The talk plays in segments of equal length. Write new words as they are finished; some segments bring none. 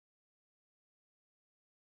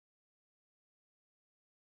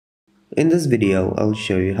In this video, I'll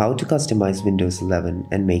show you how to customize Windows 11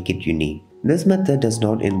 and make it unique. This method does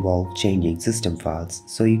not involve changing system files,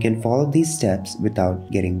 so you can follow these steps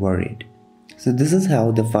without getting worried. So this is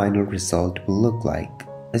how the final result will look like.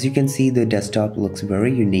 As you can see, the desktop looks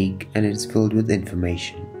very unique and it's filled with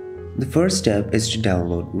information. The first step is to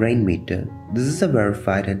download Rainmeter. This is a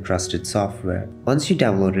verified and trusted software. Once you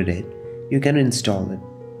downloaded it, you can install it.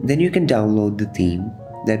 Then you can download the theme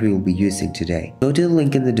that we will be using today. Go to the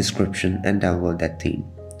link in the description and download that theme.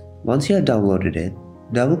 Once you have downloaded it,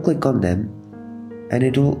 double click on them and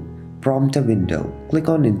it will prompt a window. Click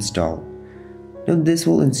on install. Now this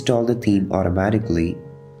will install the theme automatically.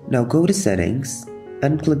 Now go to settings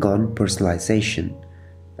and click on personalization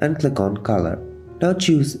and click on color. Now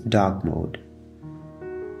choose dark mode.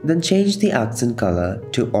 Then change the accent color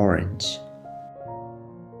to orange.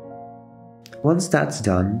 Once that's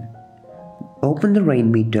done, open the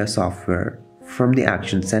Rainmeter software from the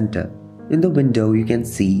Action Center. In the window, you can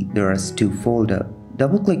see there are two folders.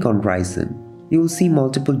 Double click on Ryzen. You will see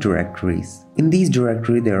multiple directories. In these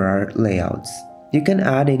directories, there are layouts. You can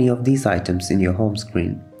add any of these items in your home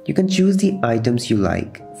screen. You can choose the items you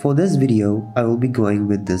like. For this video, I will be going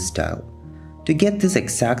with this style. To get this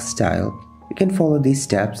exact style, you can follow these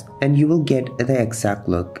steps and you will get the exact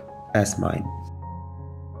look as mine.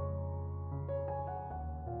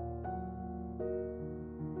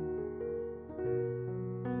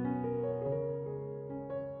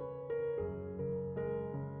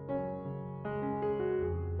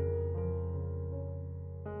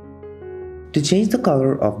 To change the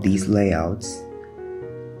color of these layouts,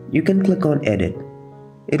 you can click on Edit.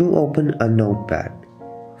 It will open a notepad.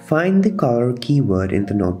 Find the color keyword in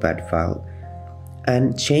the notepad file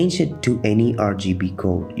and change it to any RGB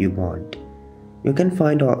code you want. You can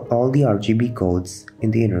find all the RGB codes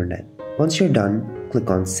in the internet. Once you're done, click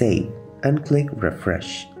on Save and click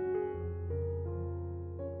Refresh.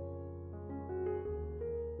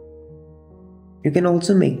 You can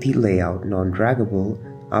also make the layout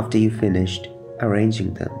non-draggable after you finished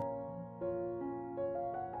arranging them.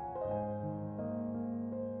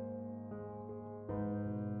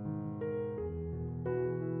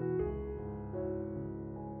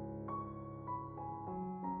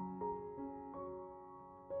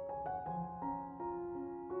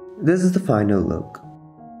 This is the final look.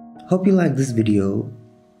 Hope you like this video.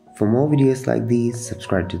 For more videos like these,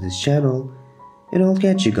 subscribe to this channel and I'll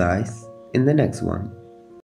catch you guys in the next one.